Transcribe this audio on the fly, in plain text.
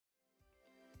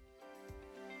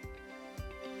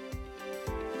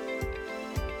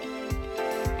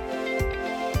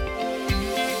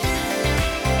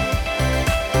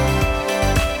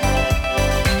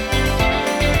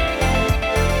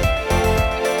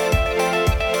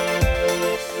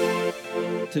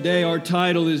Today our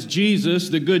title is Jesus,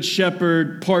 the Good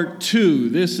Shepherd, Part 2.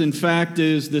 This, in fact,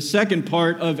 is the second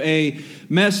part of a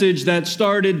message that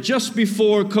started just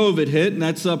before COVID hit, and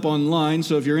that's up online.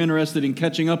 So if you're interested in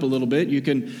catching up a little bit, you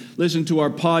can listen to our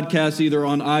podcast either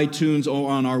on iTunes or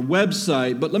on our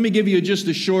website. But let me give you just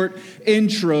a short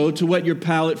intro to whet your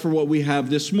palate for what we have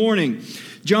this morning.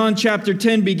 John chapter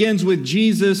 10 begins with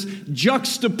Jesus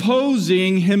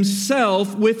juxtaposing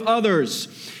himself with others.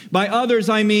 By others,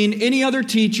 I mean any other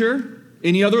teacher,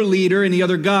 any other leader, any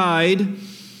other guide.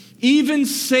 Even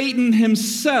Satan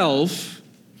himself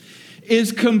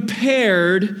is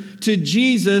compared to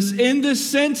Jesus in the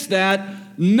sense that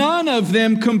none of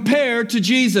them compare to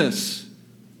Jesus.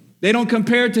 They don't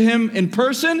compare to him in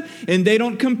person, and they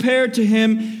don't compare to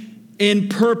him in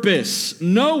purpose.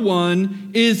 No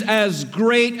one is as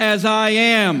great as I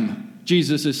am,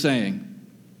 Jesus is saying.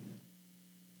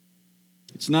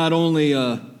 It's not only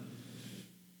a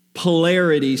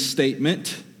polarity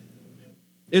statement,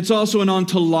 it's also an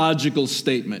ontological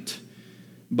statement.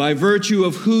 By virtue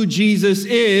of who Jesus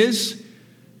is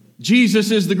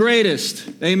the greatest.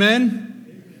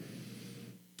 Amen?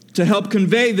 To help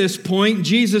convey this point,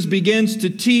 Jesus begins to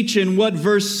teach in what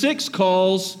verse 6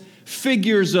 calls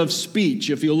figures of speech.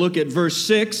 If you look at verse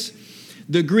 6,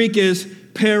 the Greek is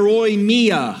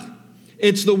paroimia.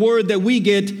 It's the word that we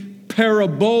get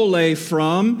parabole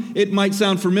from. It might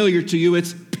sound familiar to you.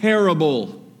 It's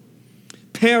parable.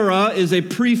 Para is a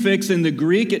prefix in the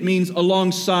Greek. It means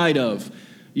alongside of.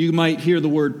 You might hear the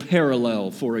word parallel,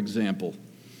 for example.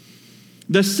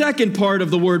 The second part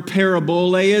of the word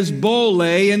parabole is bole.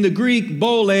 In the Greek,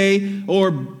 bole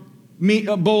or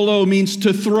bolo means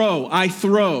to throw. I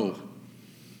throw.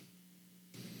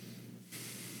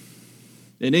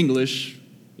 In English,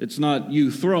 it's not you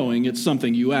throwing, it's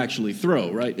something you actually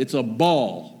throw, right? It's a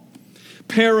ball.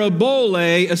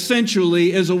 Parabole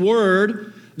essentially is a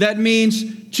word that means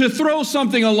to throw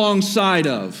something alongside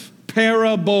of.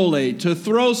 Parabole, to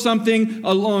throw something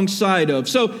alongside of.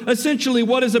 So essentially,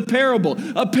 what is a parable?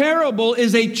 A parable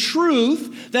is a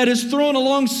truth that is thrown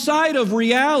alongside of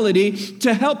reality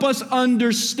to help us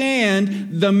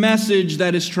understand the message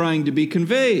that is trying to be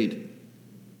conveyed.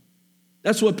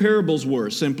 That's what parables were,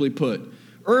 simply put.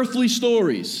 Earthly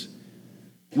stories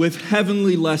with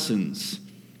heavenly lessons.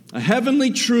 A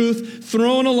heavenly truth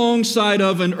thrown alongside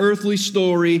of an earthly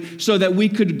story so that we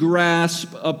could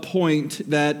grasp a point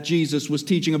that Jesus was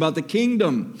teaching about the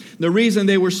kingdom. The reason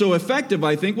they were so effective,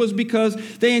 I think, was because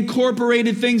they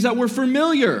incorporated things that were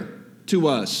familiar to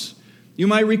us. You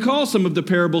might recall some of the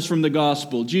parables from the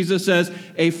gospel. Jesus says,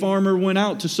 a farmer went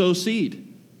out to sow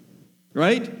seed,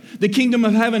 right? The kingdom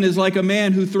of heaven is like a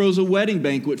man who throws a wedding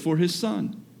banquet for his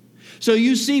son. So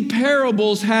you see,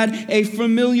 parables had a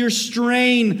familiar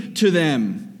strain to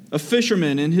them. A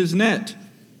fisherman in his net,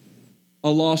 a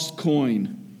lost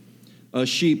coin, a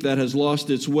sheep that has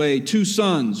lost its way, two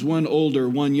sons, one older,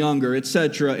 one younger,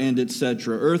 etc., and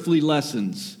etc. Earthly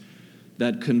lessons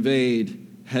that conveyed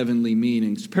heavenly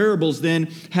meanings. Parables then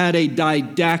had a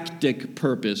didactic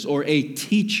purpose or a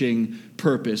teaching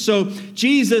purpose. So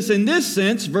Jesus, in this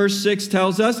sense, verse 6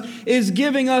 tells us, is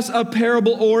giving us a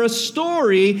parable or a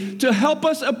story to help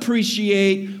us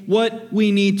appreciate what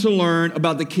we need to learn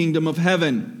about the kingdom of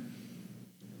heaven.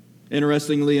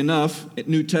 Interestingly enough,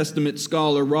 New Testament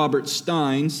scholar Robert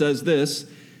Stein says this: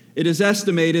 it is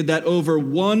estimated that over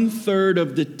 1/3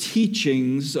 of the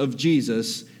teachings of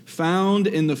Jesus found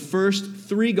in the first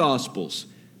three Gospels,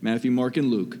 Matthew, Mark, and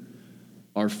Luke,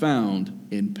 are found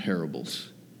in parables.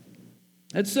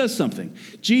 That says something.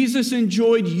 Jesus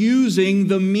enjoyed using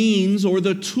the means or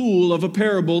the tool of a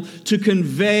parable to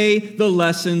convey the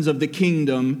lessons of the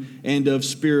kingdom and of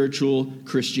spiritual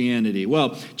Christianity.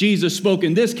 Well, Jesus spoke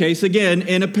in this case, again,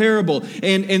 in a parable.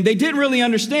 And they didn't really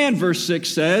understand, verse 6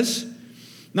 says.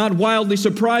 Not wildly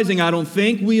surprising, I don't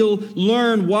think. We'll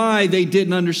learn why they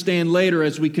didn't understand later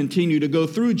as we continue to go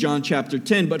through John chapter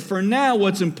 10. But for now,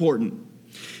 what's important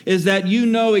is that you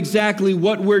know exactly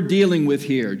what we're dealing with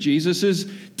here. Jesus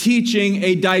is teaching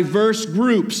a diverse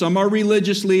group. Some are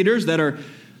religious leaders that are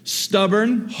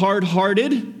stubborn,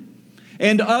 hard-hearted,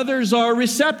 and others are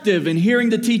receptive in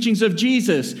hearing the teachings of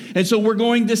Jesus. And so we're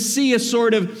going to see a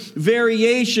sort of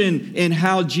variation in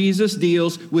how Jesus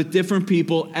deals with different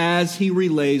people as he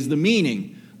relays the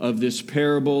meaning of this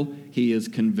parable he is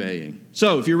conveying.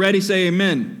 So if you're ready, say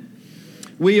amen.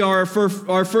 We are, for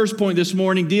our first point this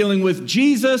morning, dealing with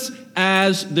Jesus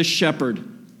as the shepherd.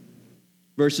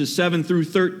 Verses 7 through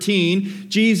 13,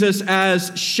 Jesus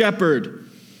as shepherd.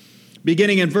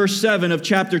 Beginning in verse 7 of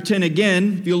chapter 10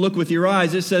 again, if you'll look with your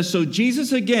eyes, it says, so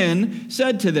Jesus again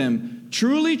said to them,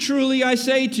 Truly, truly, I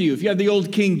say to you. If you have the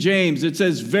old King James, it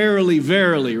says verily,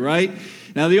 verily, right?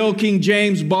 Now, the old King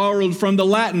James borrowed from the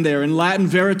Latin there. In Latin,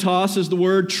 veritas is the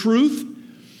word truth.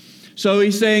 So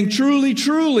he's saying, truly,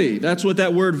 truly. That's what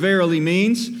that word verily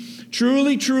means.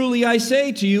 Truly, truly, I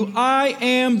say to you, I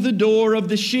am the door of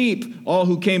the sheep. All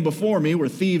who came before me were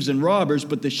thieves and robbers,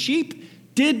 but the sheep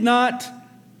did not,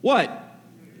 what?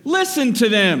 Listen to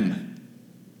them.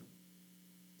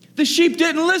 The sheep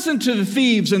didn't listen to the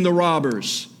thieves and the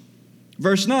robbers.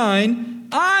 Verse 9,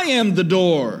 I am the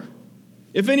door.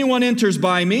 If anyone enters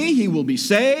by me, he will be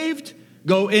saved,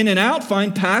 go in and out,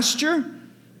 find pasture.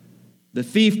 The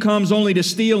thief comes only to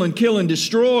steal and kill and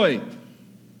destroy.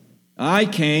 I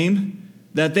came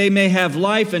that they may have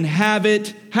life and have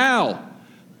it, how?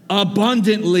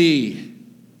 Abundantly.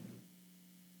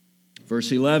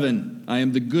 Verse 11, I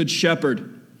am the good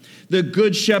shepherd. The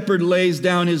good shepherd lays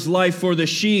down his life for the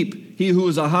sheep. He who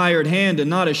is a hired hand and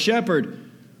not a shepherd,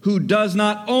 who does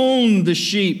not own the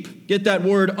sheep. Get that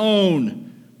word,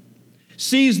 own.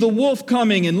 Sees the wolf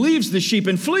coming and leaves the sheep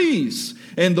and flees.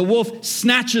 And the wolf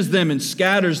snatches them and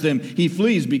scatters them. He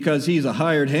flees because he's a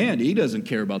hired hand. He doesn't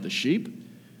care about the sheep.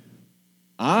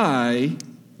 I,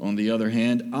 on the other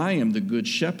hand, I am the good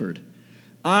shepherd.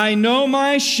 I know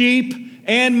my sheep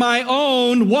and my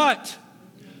own, what?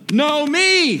 Know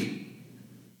me.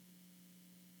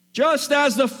 Just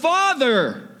as the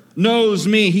Father knows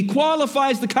me. He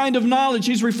qualifies the kind of knowledge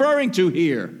he's referring to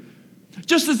here.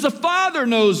 Just as the Father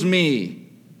knows me.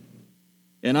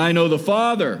 And I know the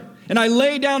Father. And I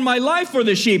lay down my life for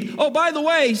the sheep. Oh, by the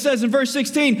way, he says in verse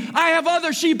 16, I have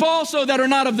other sheep also that are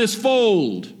not of this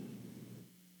fold.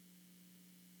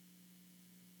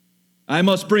 I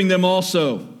must bring them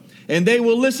also. And they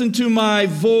will listen to my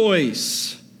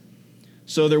voice.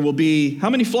 So there will be, how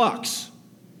many flocks?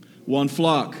 One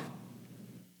flock,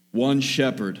 one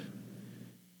shepherd.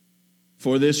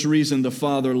 For this reason the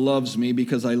Father loves me,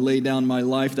 because I lay down my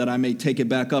life that I may take it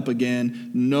back up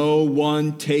again. No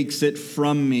one takes it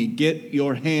from me. Get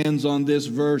your hands on this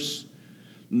verse.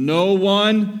 No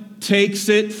one takes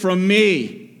it from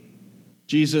me,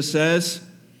 Jesus says.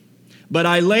 But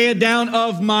I lay it down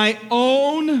of my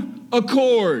own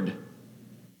accord.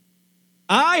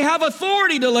 I have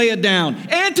authority to lay it down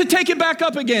and to take it back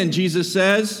up again, Jesus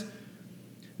says.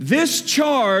 This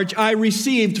charge I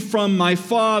received from my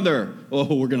Father.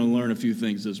 Oh, we're going to learn a few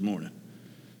things this morning.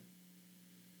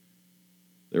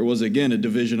 There was again a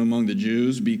division among the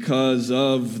Jews because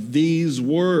of these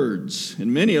words.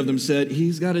 And many of them said,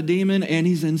 he's got a demon and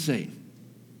he's insane.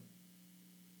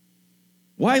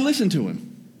 Why listen to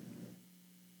him?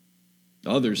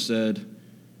 Others said,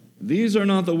 these are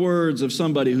not the words of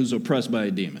somebody who's oppressed by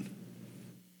a demon.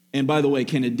 And by the way,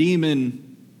 can a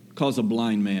demon cause a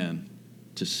blind man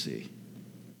to see?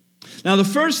 Now, the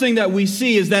first thing that we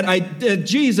see is that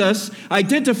Jesus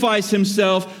identifies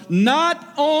himself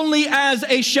not only as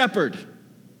a shepherd,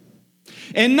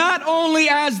 and not only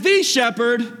as the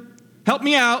shepherd, help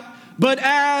me out, but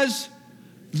as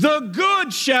the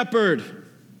good shepherd.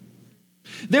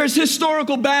 There's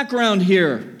historical background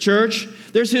here, church.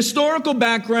 There's historical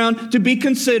background to be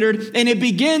considered, and it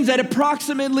begins at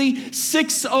approximately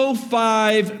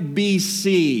 605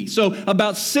 BC. So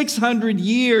about 600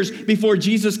 years before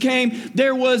Jesus came,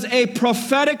 there was a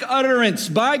prophetic utterance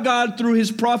by God through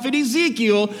his prophet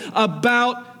Ezekiel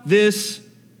about this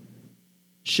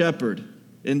shepherd.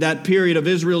 In that period of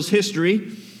Israel's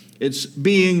history, it's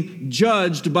being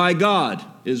judged by God,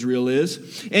 Israel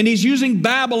is, and he's using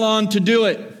Babylon to do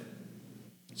it.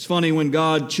 It's funny when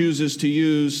God chooses to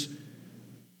use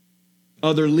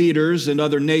other leaders and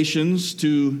other nations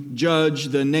to judge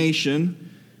the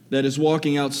nation that is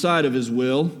walking outside of his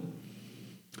will.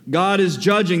 God is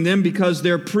judging them because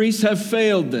their priests have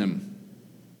failed them.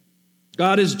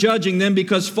 God is judging them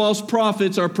because false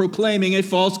prophets are proclaiming a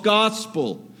false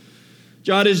gospel.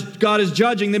 God is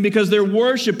judging them because they're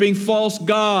worshiping false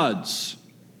gods.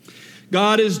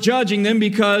 God is judging them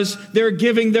because they're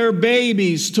giving their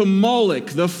babies to Moloch,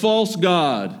 the false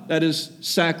god. That is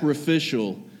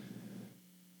sacrificial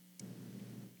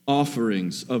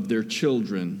offerings of their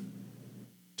children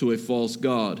to a false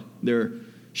god. They're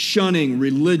shunning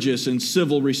religious and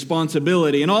civil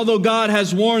responsibility. And although God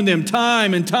has warned them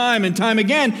time and time and time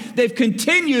again, they've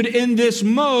continued in this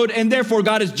mode, and therefore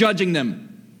God is judging them.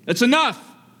 It's enough.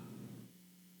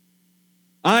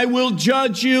 I will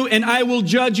judge you, and I will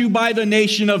judge you by the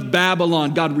nation of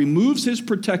Babylon. God removes his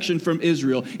protection from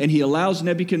Israel, and he allows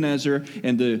Nebuchadnezzar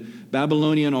and the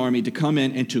Babylonian army to come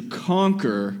in and to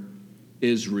conquer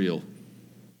Israel.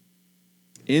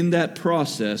 in that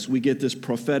process, we get this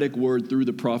prophetic word through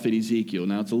the prophet Ezekiel.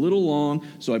 Now, it's a little long,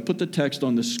 so I put the text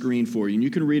on the screen for you, and you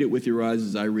can read it with your eyes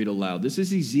as I read aloud. This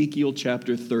is Ezekiel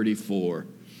chapter 34.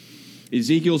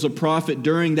 Ezekiel's a prophet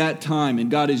during that time, and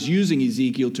God is using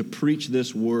Ezekiel to preach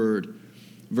this word.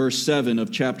 Verse 7 of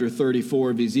chapter 34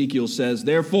 of Ezekiel says,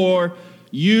 "Therefore,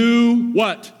 you,"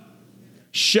 what?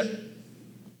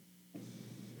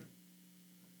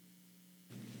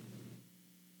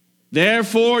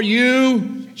 "Therefore,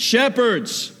 you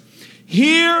shepherds,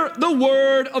 hear the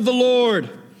word of the Lord.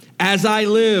 As I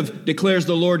live, declares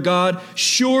the Lord God,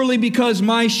 surely because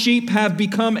my sheep have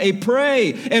become a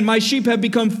prey, and my sheep have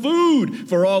become food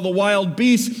for all the wild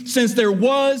beasts, since there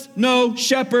was no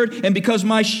shepherd, and because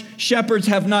my shepherds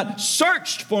have not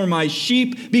searched for my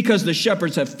sheep, because the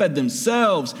shepherds have fed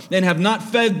themselves and have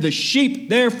not fed the sheep.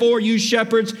 Therefore, you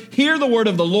shepherds, hear the word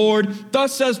of the Lord.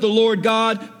 Thus says the Lord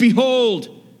God, behold,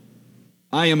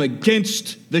 I am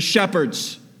against the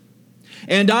shepherds,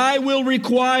 and I will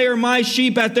require my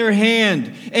sheep at their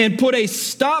hand, and put a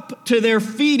stop to their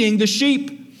feeding the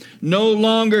sheep. No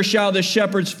longer shall the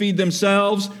shepherds feed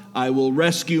themselves. I will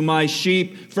rescue my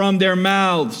sheep from their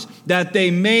mouths, that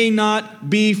they may not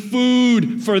be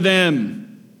food for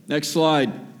them." Next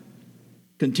slide.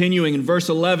 Continuing in verse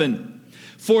 11.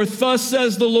 "For thus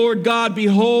says the Lord God,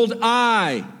 behold,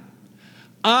 I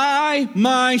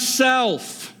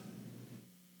myself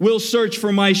will search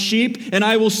for my sheep, and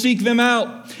I will seek them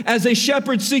out. As a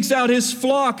shepherd seeks out his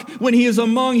flock when he is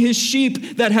among his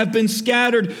sheep that have been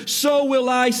scattered, so will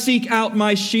I seek out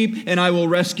my sheep, and I will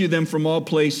rescue them from all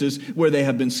places where they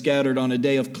have been scattered on a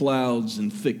day of clouds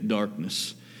and thick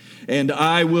darkness. And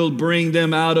I will bring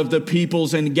them out of the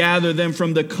peoples and gather them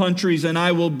from the countries, and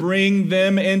I will bring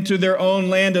them into their own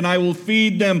land, and I will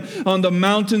feed them on the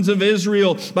mountains of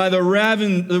Israel, by the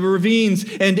ravines,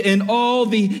 and in all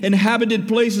the inhabited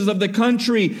places of the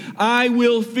country. I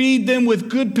will feed them with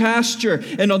good pasture,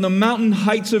 and on the mountain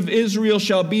heights of Israel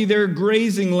shall be their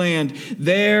grazing land.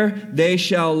 There they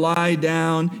shall lie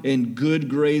down in good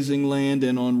grazing land,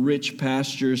 and on rich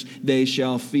pastures they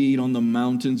shall feed on the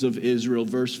mountains of Israel."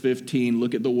 Verse 15,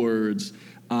 look at the words.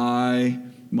 "I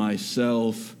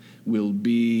myself will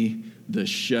be the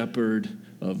shepherd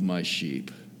of my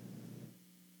sheep,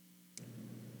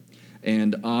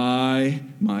 and I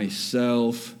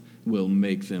myself will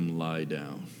make them lie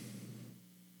down,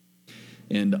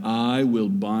 and I will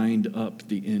bind up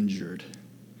the injured,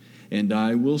 and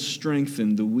I will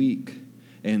strengthen the weak,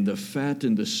 and the fat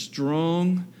and the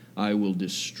strong I will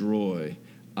destroy.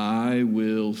 I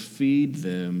will feed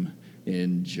them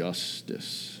in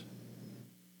justice."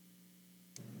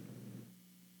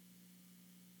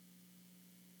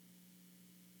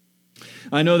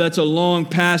 I know that's a long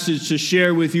passage to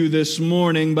share with you this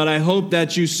morning, but I hope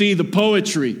that you see the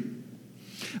poetry.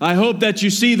 I hope that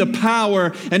you see the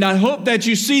power, and I hope that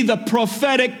you see the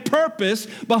prophetic purpose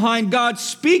behind God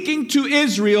speaking to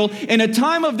Israel in a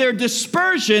time of their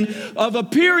dispersion, of a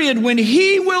period when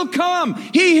He will come,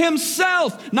 He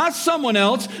Himself, not someone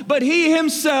else, but He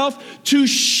Himself, to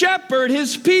shepherd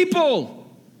His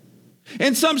people.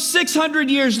 And some 600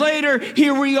 years later,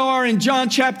 here we are in John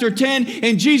chapter 10,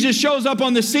 and Jesus shows up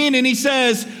on the scene and He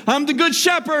says, "I'm the good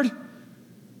shepherd,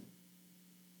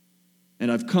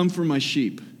 and I've come for my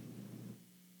sheep."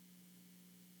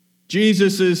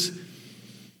 Jesus is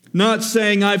not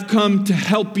saying, "I've come to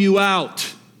help you out."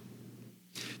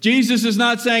 Jesus is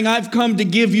not saying, "I've come to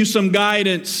give you some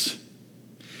guidance."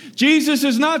 Jesus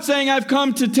is not saying, "I've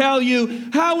come to tell you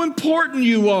how important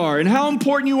you are and how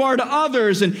important you are to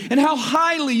others and how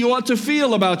highly you ought to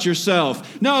feel about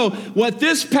yourself." No, what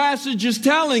this passage is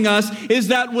telling us is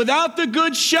that without the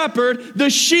good shepherd, the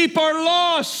sheep are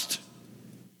lost.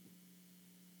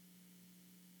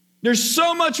 There's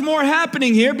so much more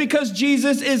happening here because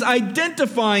Jesus is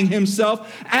identifying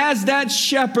Himself as that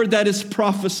shepherd that is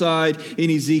prophesied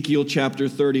in Ezekiel chapter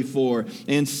 34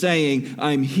 and saying,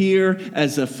 "I'm here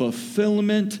as a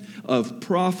fulfillment of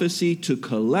prophecy to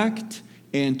collect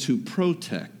and to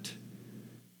protect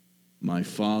my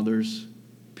Father's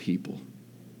people."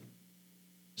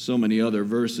 So many other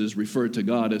verses refer to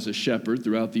God as a shepherd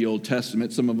throughout the Old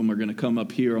Testament. Some of them are going to come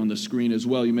up here on the screen as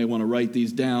well. You may want to write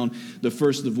these down. The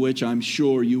first of which I'm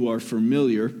sure you are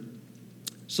familiar.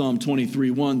 Psalm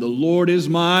 23:1, "The Lord is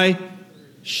my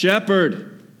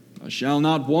shepherd, I shall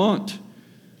not want."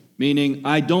 Meaning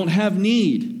I don't have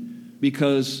need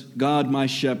because God, my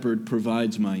shepherd,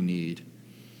 provides my need.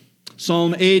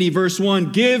 Psalm 80 verse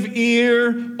 1, "Give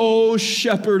ear, O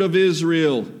shepherd of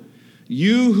Israel,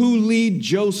 you who lead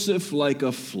Joseph like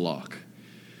a flock."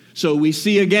 So we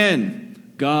see again,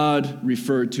 God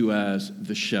referred to as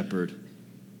the shepherd.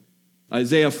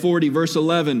 Isaiah 40, verse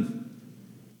 11.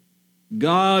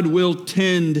 God will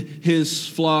tend his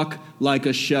flock like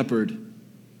a shepherd.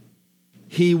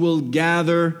 He will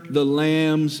gather the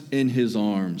lambs in his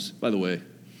arms. By the way,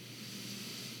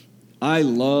 I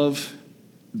love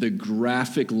the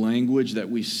graphic language that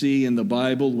we see in the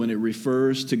Bible when it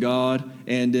refers to God.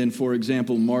 And in, for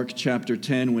example, Mark chapter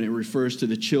 10, when it refers to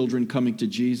the children coming to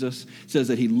Jesus, it says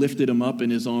that he lifted them up in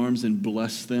his arms and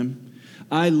blessed them.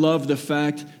 I love the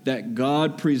fact that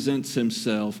God presents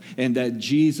himself and that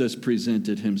Jesus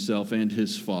presented himself and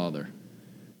his Father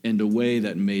in a way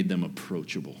that made them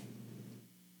approachable.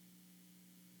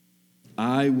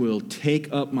 I will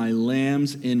take up my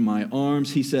lambs in my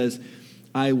arms. He says,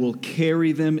 I will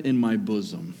carry them in my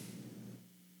bosom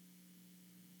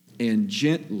and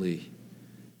gently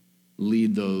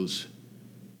lead those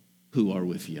who are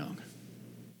with young.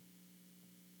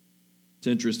 It's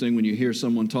interesting when you hear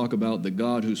someone talk about the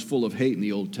God who's full of hate in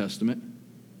the Old Testament.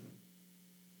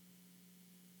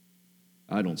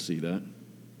 I don't see that.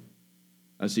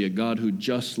 I see a God who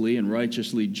justly and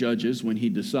righteously judges when he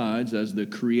decides as the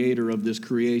creator of this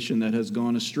creation that has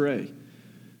gone astray.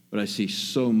 But I see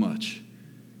so much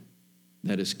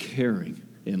that is caring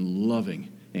and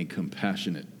loving and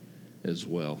compassionate as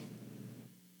well.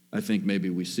 I think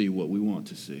maybe we see what we want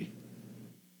to see.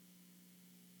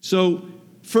 So,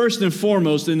 first and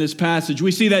foremost in this passage,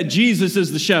 we see that Jesus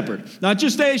is the shepherd. Not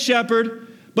just a shepherd,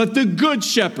 but the good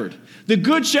shepherd. The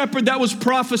good shepherd that was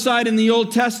prophesied in the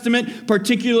Old Testament,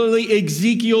 particularly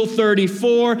Ezekiel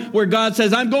 34, where God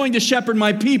says, I'm going to shepherd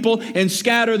my people and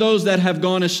scatter those that have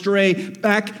gone astray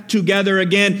back together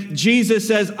again. Jesus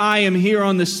says, I am here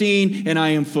on the scene and I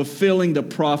am fulfilling the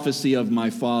prophecy of my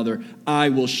Father. I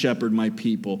will shepherd my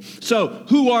people. So,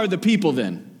 who are the people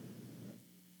then?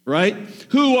 Right?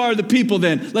 Who are the people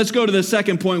then? Let's go to the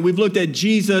second point. We've looked at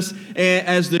Jesus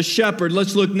as the shepherd.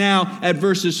 Let's look now at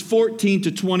verses 14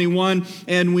 to 21,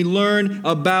 and we learn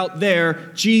about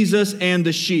there Jesus and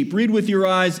the sheep. Read with your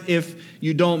eyes if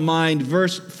you don't mind.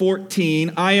 Verse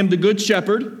 14, I am the good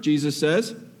shepherd, Jesus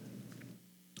says.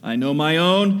 I know my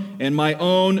own, and my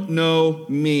own know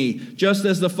me. Just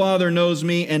as the Father knows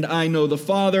me, and I know the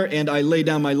Father, and I lay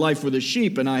down my life for the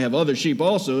sheep, and I have other sheep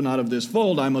also, not of this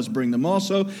fold. I must bring them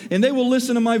also, and they will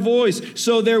listen to my voice.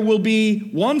 So there will be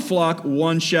one flock,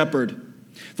 one shepherd.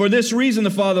 For this reason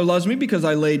the Father loves me, because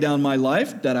I lay down my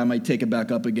life, that I might take it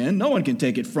back up again. No one can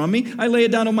take it from me. I lay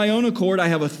it down of my own accord. I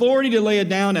have authority to lay it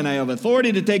down, and I have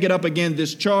authority to take it up again.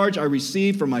 This charge I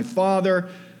received from my Father.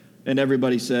 And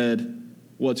everybody said,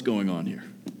 what's going on here?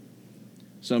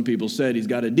 Some people said he's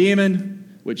got a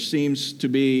demon, which seems to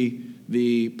be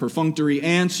the perfunctory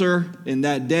answer in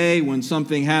that day when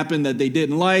something happened that they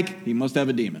didn't like. He must have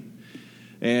a demon.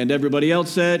 And everybody else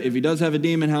said, if he does have a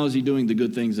demon, how is he doing the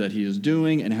good things that he is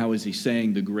doing? And how is he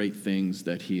saying the great things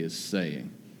that he is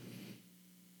saying?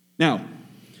 Now,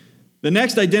 the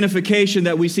next identification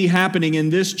that we see happening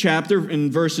in this chapter, in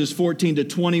verses 14 to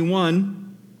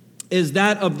 21, is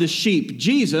that of the sheep.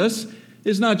 Jesus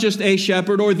is not just a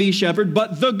shepherd or the shepherd,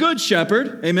 but the good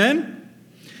shepherd. Amen?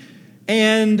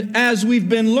 And as we've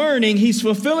been learning, he's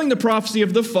fulfilling the prophecy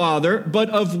of the Father,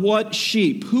 but of what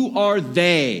sheep? Who are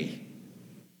they?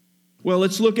 Well,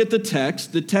 let's look at the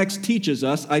text. The text teaches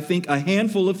us, I think, a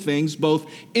handful of things, both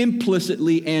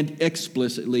implicitly and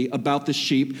explicitly, about the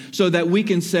sheep, so that we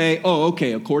can say, oh,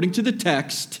 okay, according to the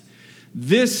text,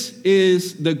 this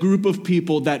is the group of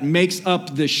people that makes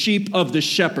up the sheep of the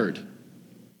shepherd.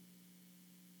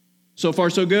 So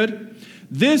far, so good?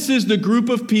 This is the group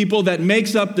of people that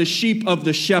makes up the sheep of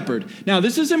the shepherd. Now,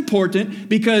 this is important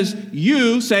because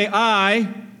you say,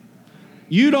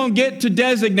 you don't get to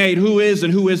designate who is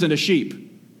and who isn't a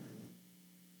sheep.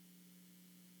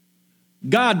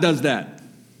 God does that.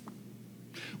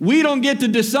 We don't get to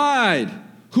decide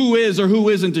who is or who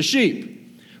isn't a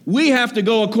sheep. We have to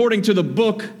go according to the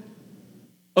book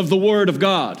of the Word of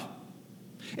God.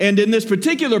 And in this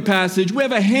particular passage, we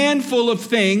have a handful of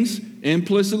things,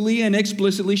 implicitly and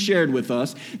explicitly shared with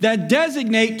us, that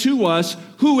designate to us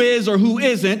who is or who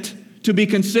isn't to be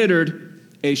considered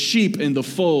a sheep in the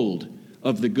fold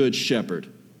of the good shepherd.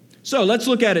 So let's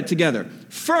look at it together.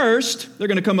 First, they're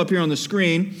going to come up here on the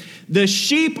screen. The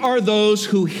sheep are those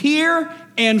who hear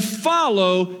and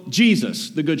follow Jesus,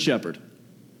 the good shepherd.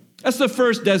 That's the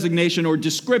first designation or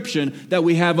description that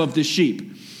we have of the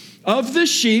sheep. Of the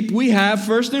sheep, we have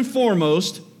first and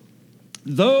foremost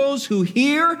those who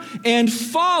hear and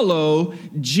follow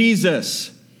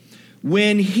Jesus.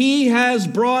 When he has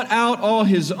brought out all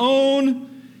his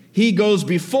own, he goes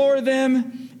before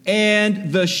them,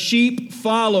 and the sheep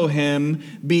follow him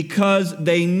because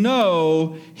they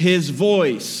know his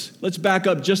voice. Let's back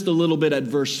up just a little bit at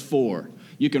verse 4.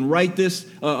 You can write this,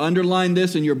 underline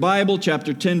this in your Bible,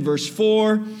 chapter 10, verse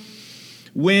 4.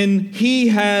 When he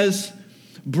has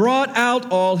brought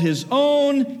out all his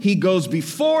own, he goes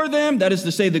before them. That is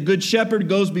to say, the good shepherd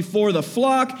goes before the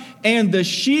flock, and the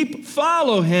sheep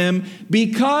follow him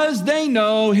because they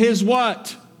know his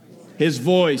what? His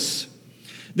voice.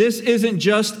 This isn't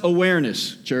just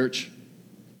awareness, church.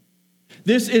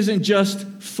 This isn't just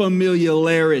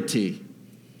familiarity.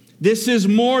 This is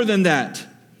more than that.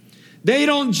 They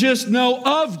don't just know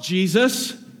of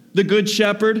Jesus, the good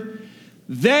shepherd.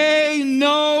 They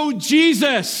know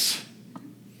Jesus.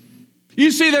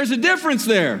 You see, there's a difference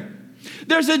there.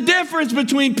 There's a difference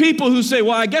between people who say,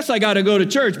 well, I guess I got to go to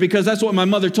church because that's what my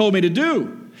mother told me to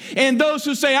do. And those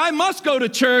who say, I must go to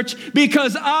church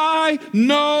because I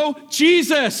know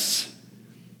Jesus.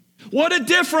 What a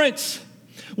difference.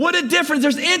 What a difference.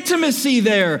 There's intimacy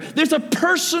there. There's a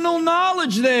personal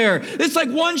knowledge there. It's like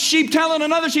one sheep telling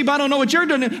another sheep, I don't know what you're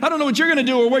doing. I don't know what you're going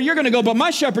to do or where you're going to go, but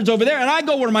my shepherd's over there and I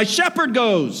go where my shepherd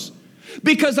goes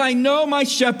because I know my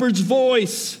shepherd's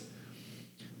voice.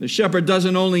 The shepherd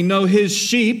doesn't only know his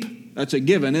sheep. That's a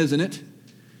given, isn't it?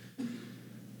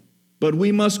 But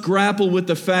we must grapple with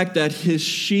the fact that his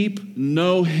sheep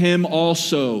know him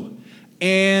also,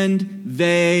 and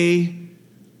they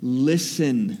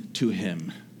listen to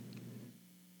him.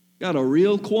 Got a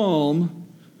real qualm,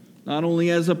 not only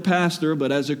as a pastor,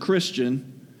 but as a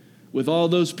Christian, with all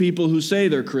those people who say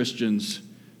they're Christians,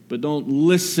 but don't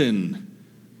listen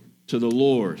to the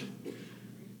Lord.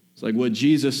 It's like what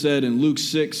Jesus said in Luke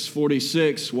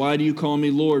 6:46, why do you call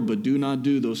me Lord, but do not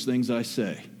do those things I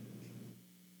say?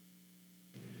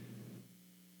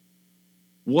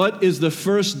 What is the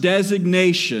first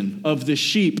designation of the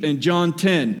sheep in John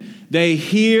 10? They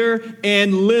hear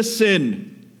and listen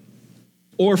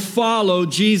or follow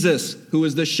Jesus, who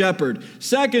is the shepherd.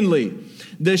 Secondly,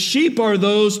 the sheep are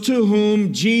those to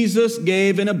whom Jesus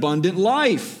gave an abundant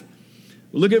life.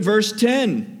 Look at verse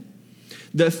 10.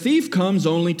 The thief comes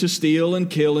only to steal and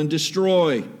kill and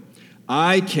destroy.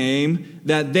 I came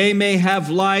that they may have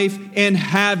life and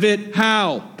have it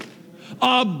how?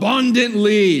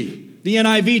 Abundantly. The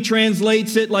NIV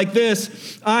translates it like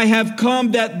this: I have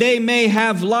come that they may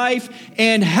have life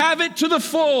and have it to the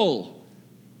full.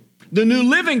 The New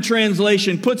Living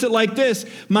Translation puts it like this: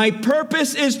 my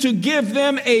purpose is to give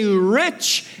them a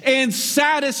rich and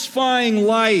satisfying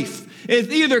life.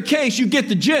 In either case, you get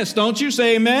the gist, don't you?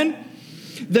 Say amen.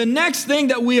 The next thing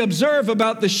that we observe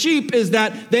about the sheep is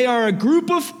that they are a group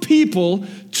of people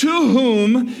to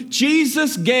whom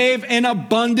Jesus gave an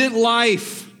abundant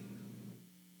life.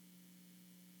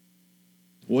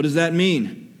 What does that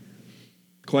mean?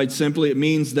 Quite simply, it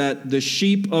means that the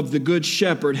sheep of the Good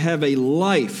Shepherd have a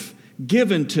life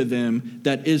given to them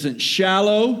that isn't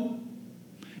shallow,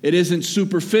 it isn't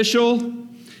superficial,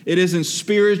 it isn't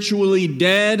spiritually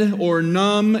dead or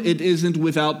numb, it isn't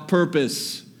without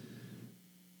purpose.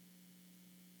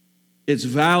 It's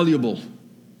valuable.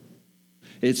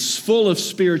 It's full of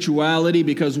spirituality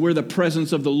because where the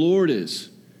presence of the Lord is,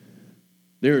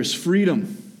 there is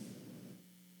freedom.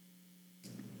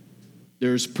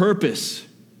 There is purpose.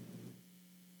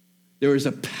 There is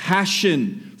a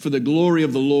passion for the glory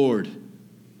of the Lord.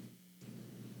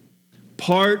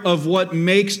 Part of what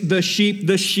makes the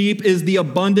sheep is the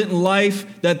abundant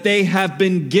life that they have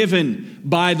been given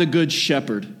by the Good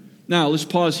Shepherd. Now, let's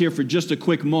pause here for just a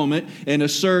quick moment and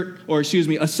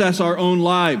assess our own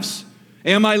lives.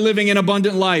 Am I living an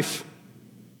abundant life?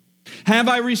 Have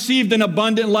I received an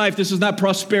abundant life? This is not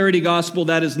prosperity gospel.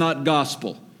 That is not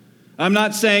gospel. I'm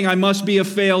not saying I must be a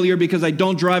failure because I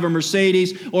don't drive a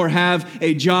Mercedes or have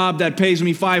a job that pays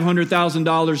me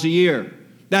 $500,000 a year.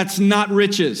 That's not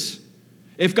riches.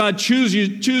 If God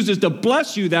chooses to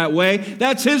bless you that way,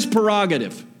 that's his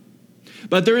prerogative.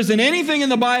 But there isn't anything in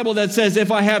the Bible that says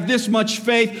if I have this much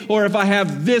faith or if I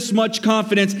have this much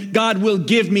confidence, God will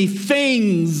give me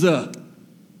things.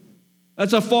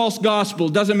 That's a false gospel.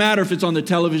 It doesn't matter if it's on the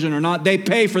television or not. They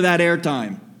pay for that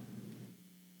airtime.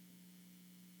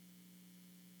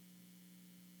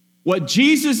 What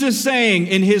Jesus is saying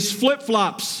in his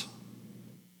flip-flops,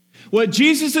 what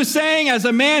Jesus is saying as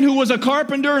a man who was a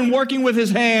carpenter and working with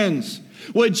his hands,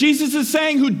 what Jesus is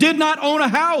saying who did not own a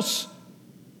house,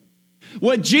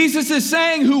 what Jesus is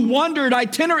saying who wandered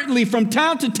itinerantly from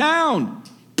town to town,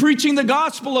 preaching the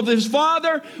gospel of his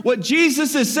Father, what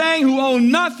Jesus is saying who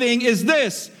owned nothing is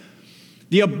this: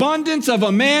 the abundance of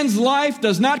a man's life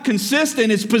does not consist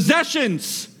in his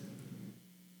possessions.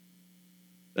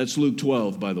 That's Luke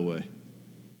 12, by the way.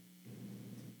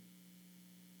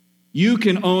 You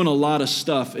can own a lot of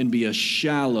stuff and be a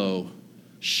shallow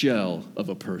shell of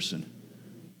a person.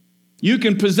 You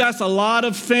can possess a lot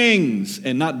of things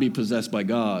and not be possessed by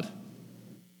God.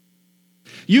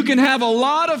 You can have a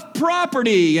lot of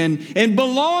property and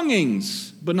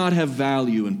belongings, but not have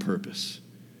value and purpose.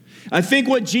 I think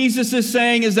what Jesus is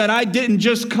saying is that I didn't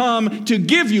just come to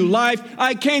give you life,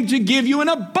 I came to give you an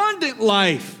abundant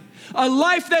life. A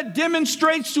life that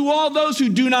demonstrates to all those who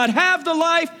do not have the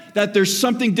life that there's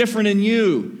something different in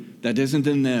you that isn't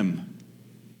in them.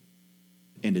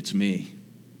 And it's me.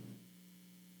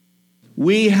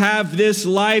 We have this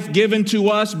life given to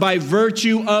us by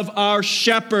virtue of our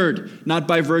shepherd, not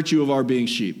by virtue of our being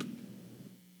sheep.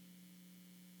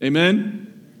 Amen?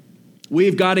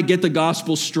 We've got to get the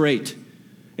gospel straight.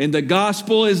 And the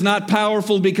gospel is not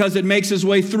powerful because it makes its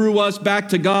way through us back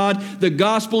to God. The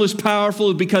gospel is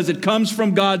powerful because it comes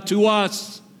from God to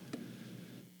us.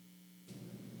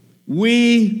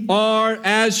 We are,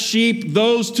 as sheep,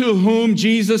 those to whom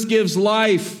Jesus gives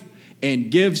life and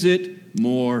gives it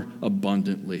more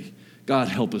abundantly. God,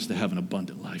 help us to have an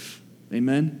abundant life.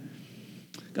 Amen?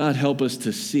 God, help us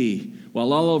to see,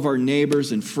 while all of our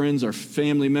neighbors and friends, our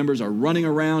family members are running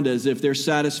around as if their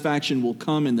satisfaction will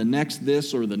come in the next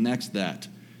this or the next that,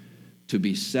 to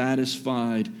be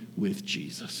satisfied with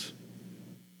Jesus.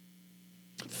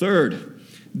 Third,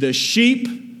 the sheep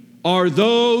are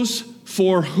those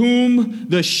for whom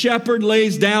the shepherd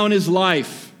lays down his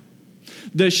life.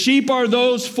 The sheep are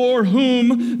those for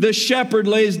whom the shepherd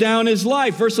lays down his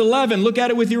life. Verse 11, look at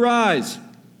it with your eyes.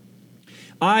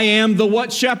 I am the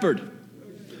what shepherd?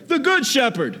 The good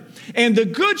shepherd. And the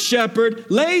good shepherd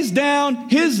lays down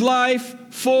his life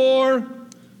for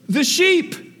the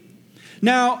sheep.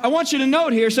 Now, I want you to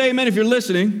note here, say amen if you're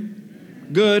listening.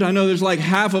 Good. I know there's like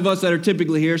half of us that are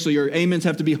typically here, so your amens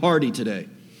have to be hearty today.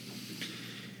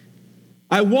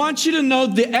 I want you to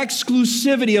note the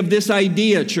exclusivity of this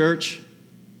idea, church.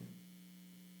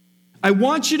 I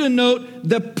want you to note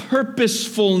the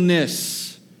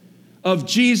purposefulness of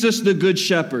Jesus, the good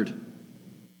shepherd.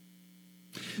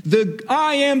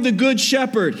 I am the good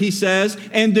shepherd, he says,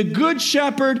 and the good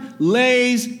shepherd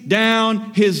lays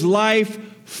down his life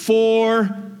for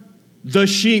the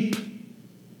sheep.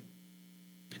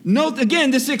 Note again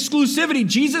this exclusivity.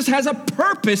 Jesus has a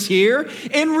purpose here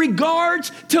in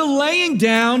regards to laying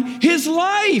down his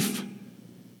life.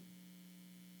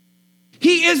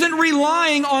 He isn't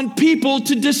relying on people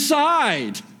to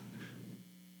decide.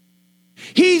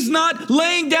 He's not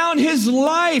laying down his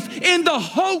life in the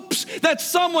hopes that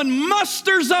someone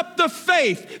musters up the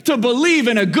faith to believe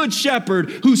in a good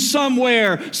shepherd who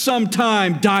somewhere,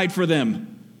 sometime died for them.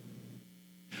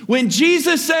 When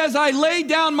Jesus says, I lay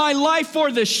down my life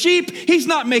for the sheep, he's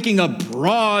not making a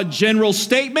broad general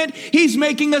statement. He's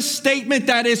making a statement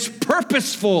that is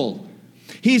purposeful.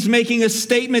 He's making a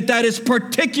statement that is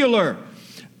particular.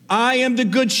 I am the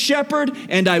good shepherd,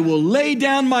 and I will lay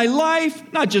down my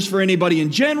life, not just for anybody in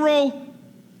general,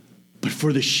 but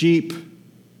for the sheep.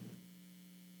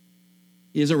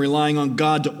 He isn't relying on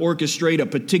God to orchestrate a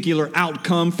particular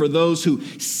outcome for those who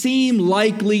seem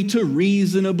likely to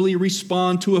reasonably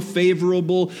respond to a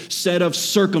favorable set of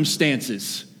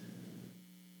circumstances.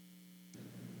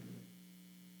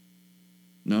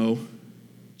 No,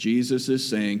 Jesus is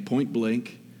saying point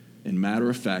blank and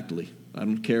matter-of-factly, I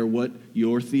don't care what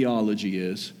your theology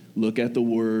is, look at the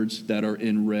words that are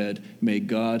in red. May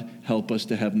God help us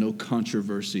to have no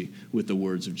controversy with the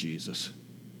words of Jesus.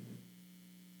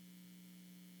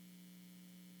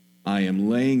 I am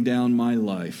laying down my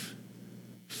life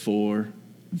for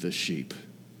the sheep.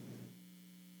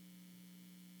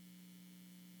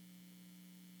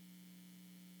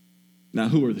 Now,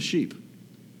 who are the sheep?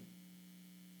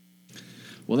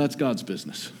 Well, that's God's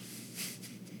business.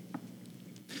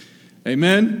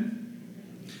 Amen?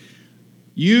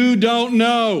 You don't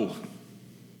know.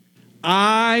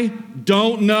 I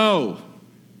don't know.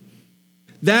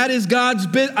 That is God's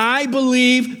bit. I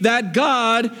believe that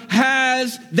God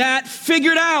has that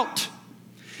figured out.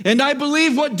 And I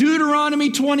believe what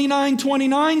Deuteronomy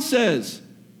 29:29 says.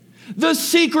 The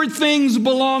secret things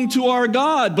belong to our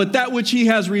God, but that which he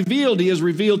has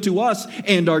revealed to us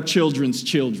and our children's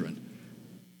children.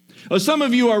 Well, some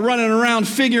of you are running around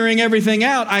figuring everything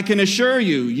out. I can assure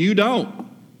you, you don't.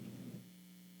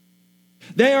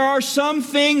 There are some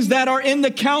things that are in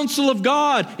the counsel of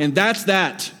God, and that's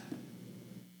that.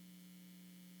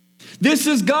 This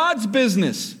is God's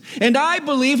business. And I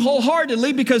believe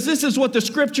wholeheartedly, because this is what the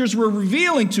scriptures were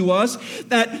revealing to us,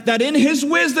 that in his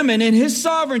wisdom and in his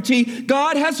sovereignty,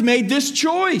 God has made this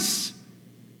choice.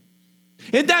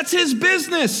 And that's his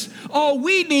business. All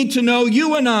we need to know,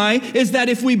 you and I, is that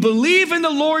if we believe in the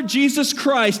Lord Jesus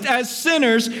Christ as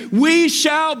sinners, we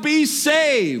shall be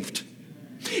saved.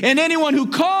 And anyone who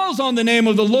calls on the name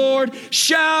of the Lord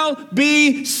shall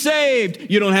be saved.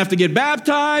 You don't have to get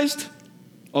baptized,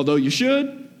 although you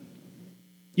should.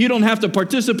 You don't have to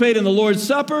participate in the Lord's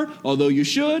Supper, although you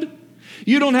should.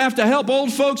 You don't have to help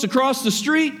old folks across the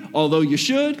street, although you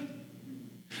should.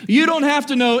 You don't have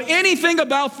to know anything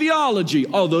about theology,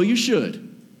 although you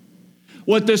should.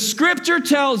 What the Scripture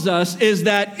tells us is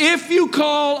that if you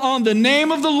call on the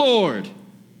name of the Lord,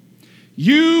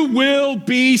 you will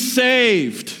be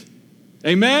saved.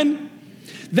 Amen?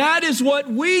 That is what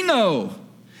we know.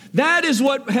 That is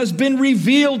what has been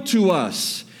revealed to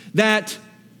us, that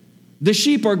the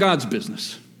sheep are God's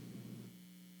business,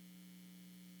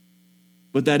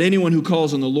 but that anyone who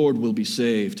calls on the Lord will be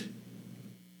saved.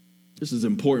 This is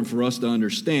important for us to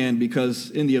understand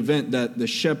because in the event that the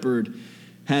shepherd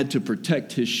had to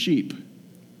protect his sheep,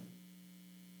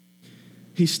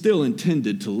 he still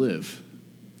intended to live.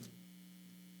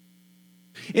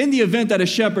 In the event that a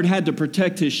shepherd had to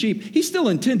protect his sheep, he still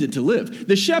intended to live.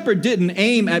 The shepherd didn't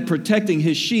aim at protecting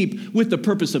his sheep with the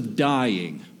purpose of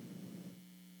dying.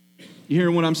 You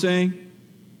hearing what I'm saying?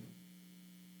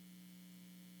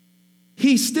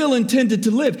 He still intended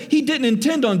to live. He didn't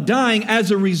intend on dying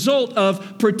as a result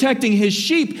of protecting his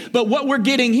sheep. But what we're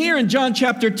getting here in John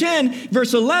chapter 10,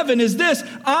 verse 11 is this: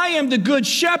 I am the good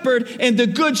shepherd, and the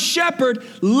good shepherd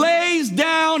lays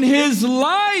down his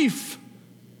life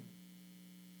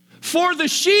for the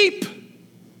sheep.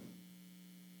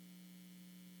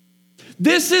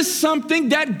 This is something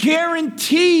that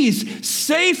guarantees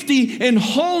safety and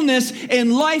wholeness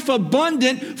and life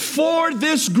abundant for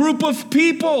this group of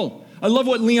people. I love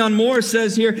what Leon Moore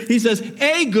says here. He says,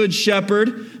 a good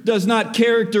shepherd does not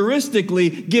characteristically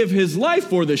give his life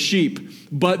for the sheep,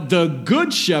 but the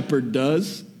good shepherd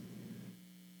does.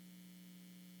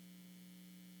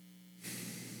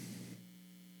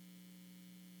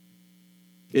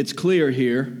 It's clear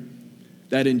here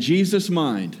that in Jesus'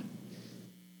 mind,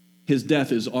 his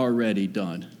death is already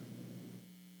done.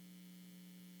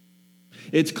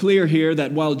 It's clear here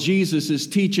that while Jesus is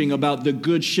teaching about the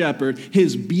good shepherd,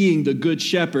 his being the good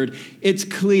shepherd, it's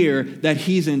clear that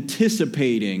he's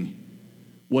anticipating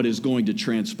what is going to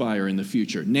transpire in the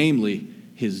future, namely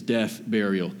his death,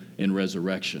 burial, and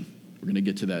resurrection. We're going to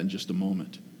get to that in just a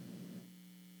moment.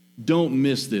 Don't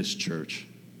miss this, church.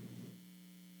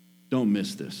 Don't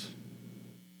miss this.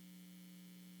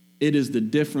 It is the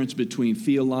difference between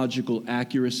theological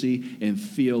accuracy and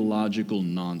theological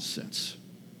nonsense.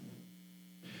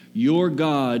 Your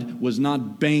God was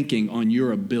not banking on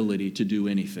your ability to do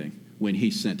anything when he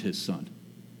sent his son.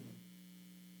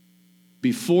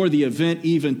 Before the event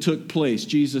even took place,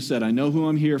 Jesus said, I know who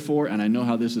I'm here for, and I know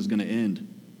how this is going to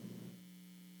end.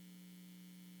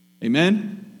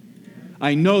 Amen?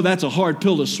 I know that's a hard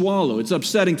pill to swallow. It's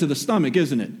upsetting to the stomach,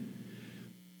 isn't it?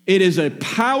 It is a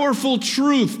powerful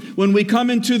truth when we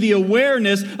come into the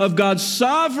awareness of God's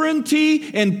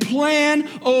sovereignty and plan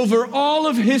over all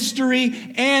of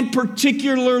history and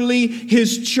particularly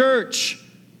his church.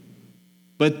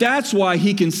 But that's why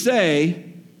he can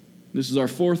say, this is our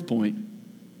fourth point,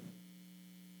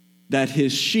 that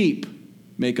his sheep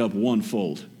make up one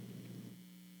fold.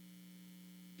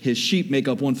 His sheep make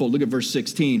up one fold. Look at verse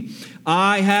 16.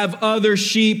 I have other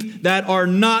sheep that are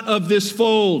not of this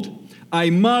fold. I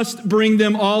must bring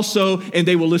them also, and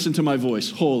they will listen to my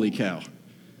voice. Holy cow.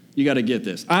 You got to get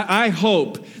this. I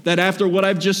hope that after what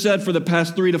I've just said for the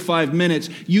past 3 to 5 minutes,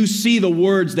 you see the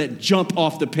words that jump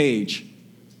off the page.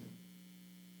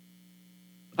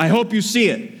 I hope you see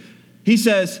it. He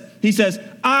says,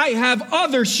 I have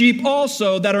other sheep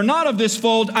also that are not of this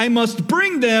fold. I must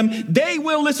bring them. They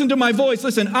will listen to my voice.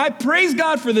 Listen, I praise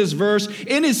God for this verse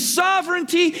in his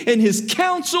sovereignty, in his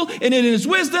counsel, and in his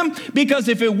wisdom, because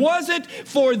if it wasn't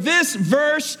for this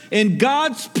verse in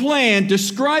God's plan,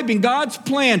 describing God's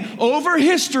plan over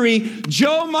history,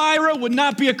 Joe Myra would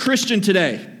not be a Christian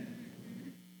today.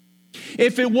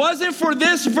 If it wasn't for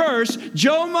this verse,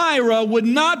 Joe Myra would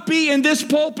not be in this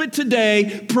pulpit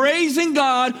today praising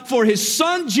God for his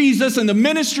son Jesus and the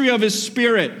ministry of his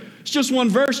Spirit. It's just one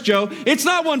verse, Joe. It's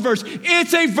not one verse.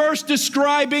 It's a verse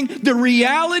describing the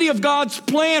reality of God's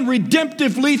plan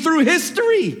redemptively through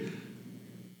history.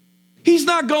 He's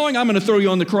not going, I'm going to throw you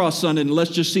on the cross, son, and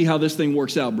let's just see how this thing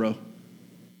works out, bro.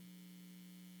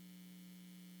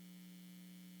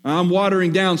 I'm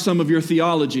watering down some of your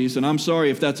theologies, and I'm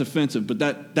sorry if that's offensive,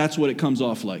 but that's what it comes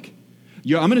off like. I'm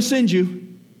going to send you.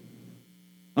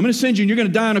 I'm going to send you, and you're going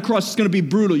to die on a cross. It's going to be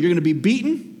brutal. You're going to be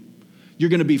beaten. You're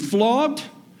going to be flogged.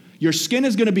 Your skin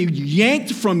is going to be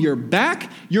yanked from your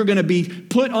back. You're going to be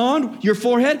put on your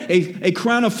forehead a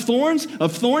crown of thorns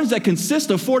that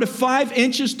consist of 4 to 5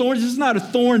 inches thorns. This is not a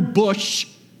thorn bush.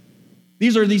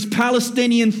 These are these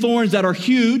Palestinian thorns that are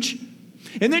huge.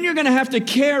 And then you're going to have to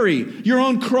carry your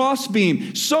own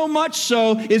crossbeam. So much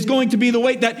so is going to be the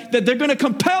weight that they're going to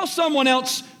compel someone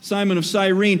else, Simon of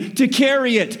Cyrene, to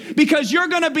carry it. Because you're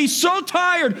going to be so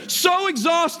tired, so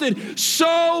exhausted,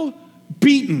 so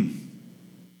beaten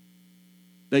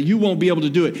that you won't be able to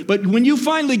do it. But when you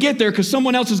finally get there, because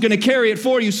someone else is going to carry it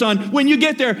for you, son, when you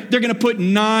get there, they're going to put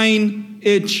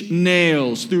 9-inch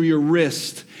nails through your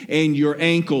wrist and your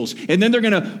ankles. And then they're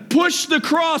going to push the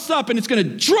cross up, and it's going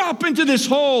to drop into this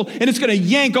hole, and it's going to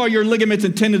yank all your ligaments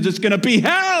and tendons. It's going to be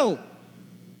hell.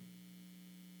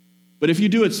 But if you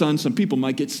do it, son, some people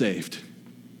might get saved.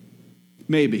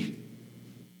 Maybe.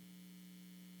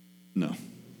 No.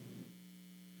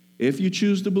 If you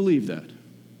choose to believe that,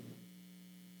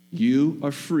 you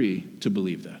are free to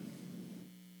believe that.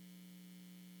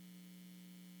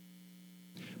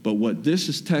 But what this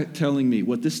is telling me,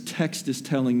 what this text is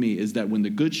telling me, is that when the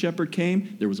Good Shepherd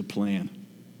came, there was a plan.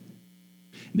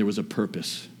 There was a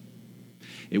purpose.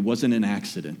 It wasn't an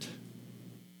accident.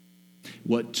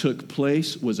 What took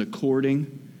place was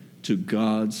according to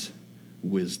God's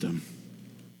wisdom.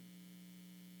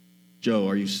 Joe,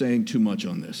 are you saying too much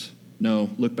on this? No,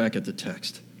 look back at the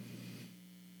text.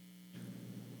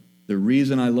 The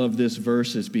reason I love this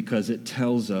verse is because it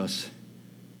tells us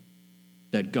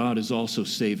that God is also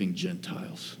saving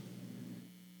Gentiles.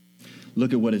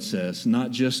 Look at what it says.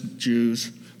 Not just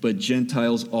Jews, but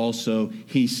Gentiles also.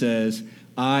 He says,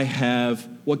 I have,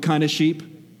 what kind of sheep?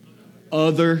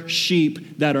 Other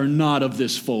sheep that are not of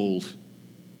this fold.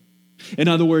 In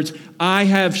other words, I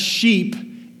have sheep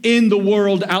in the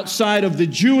world outside of the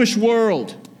Jewish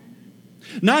world.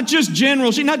 Not just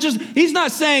general sheep, he's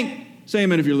not saying, say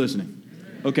amen if you're listening.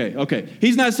 Okay.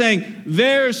 He's not saying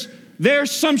there's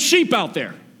some sheep out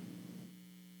there.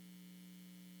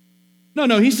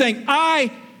 No, he's saying,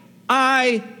 I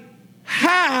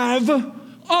have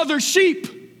other sheep.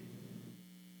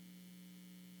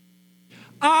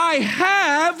 I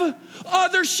have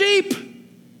other sheep.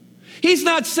 He's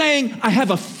not saying, I have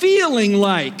a feeling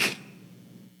like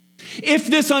if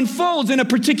this unfolds in a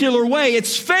particular way,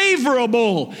 it's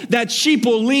favorable that sheep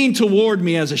will lean toward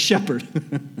me as a shepherd.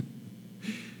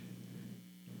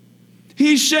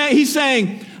 He's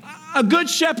saying, a good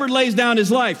shepherd lays down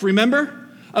his life, remember?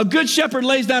 A good shepherd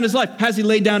lays down his life. Has he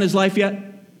laid down his life yet?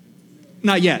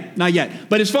 Not yet.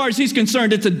 But as far as he's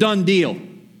concerned, it's a done deal.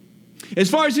 As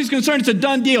far as he's concerned, it's a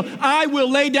done deal. I will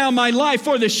lay down my life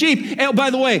for the sheep. And by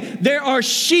the way, there are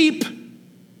sheep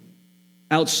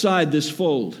outside this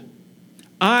fold.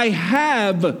 I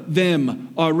have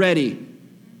them already.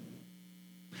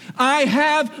 I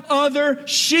have other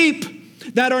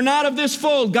sheep that are not of this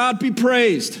fold. God be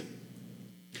praised.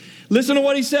 Listen to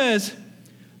what he says.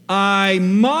 I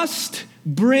must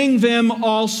bring them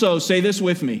also. Say this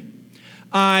with me.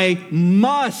 I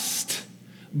must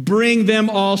bring them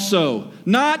also.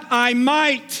 Not I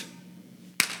might.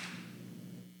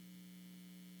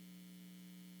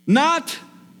 Not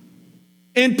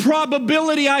in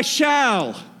probability I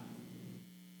shall.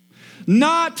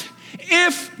 Not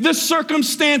if the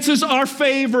circumstances are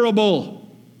favorable.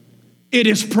 It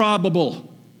is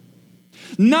probable.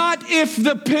 Not if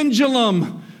the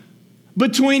pendulum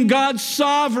between God's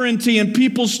sovereignty and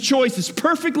people's choice is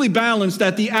perfectly balanced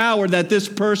at the hour that this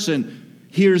person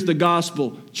hears the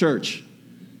gospel. Church,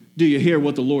 do you hear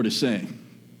what the Lord is saying?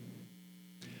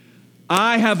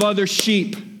 I have other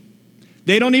sheep.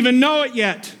 They don't even know it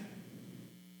yet.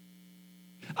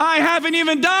 I haven't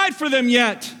even died for them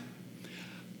yet.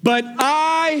 But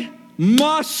I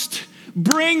must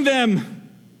bring them.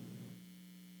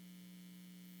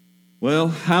 Well,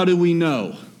 how do we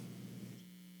know?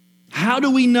 How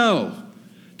do we know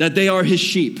that they are his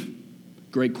sheep?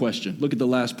 Great question. Look at the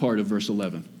last part of verse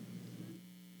 11.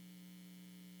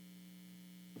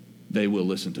 They will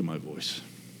listen to my voice.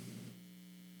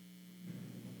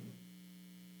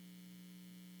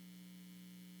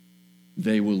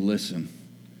 They will listen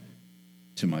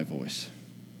to my voice.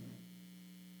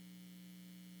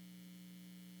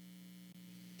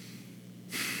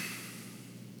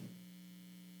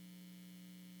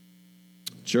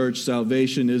 Church,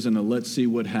 salvation isn't a let's see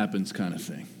what happens kind of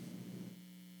thing.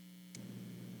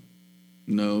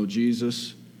 No,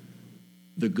 Jesus,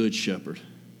 the Good Shepherd,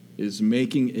 is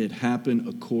making it happen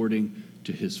according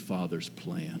to his Father's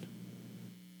plan.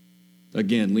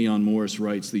 Again, Leon Morris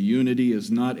writes, the unity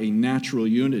is not a natural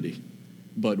unity,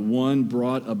 but one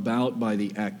brought about by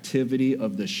the activity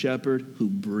of the shepherd who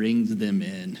brings them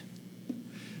in.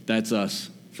 That's us,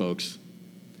 folks.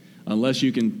 Unless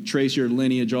you can trace your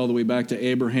lineage all the way back to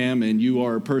Abraham and you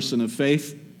are a person of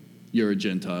faith, you're a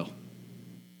Gentile,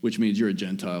 which means you're a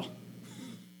Gentile.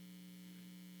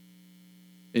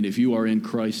 And if you are in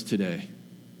Christ today,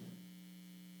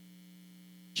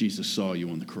 Jesus saw you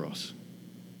on the cross.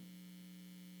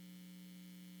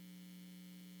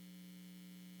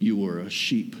 You were a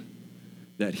sheep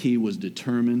that he was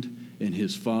determined in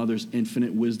his Father's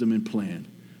infinite wisdom and plan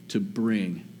to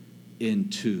bring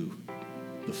into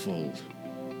the fold.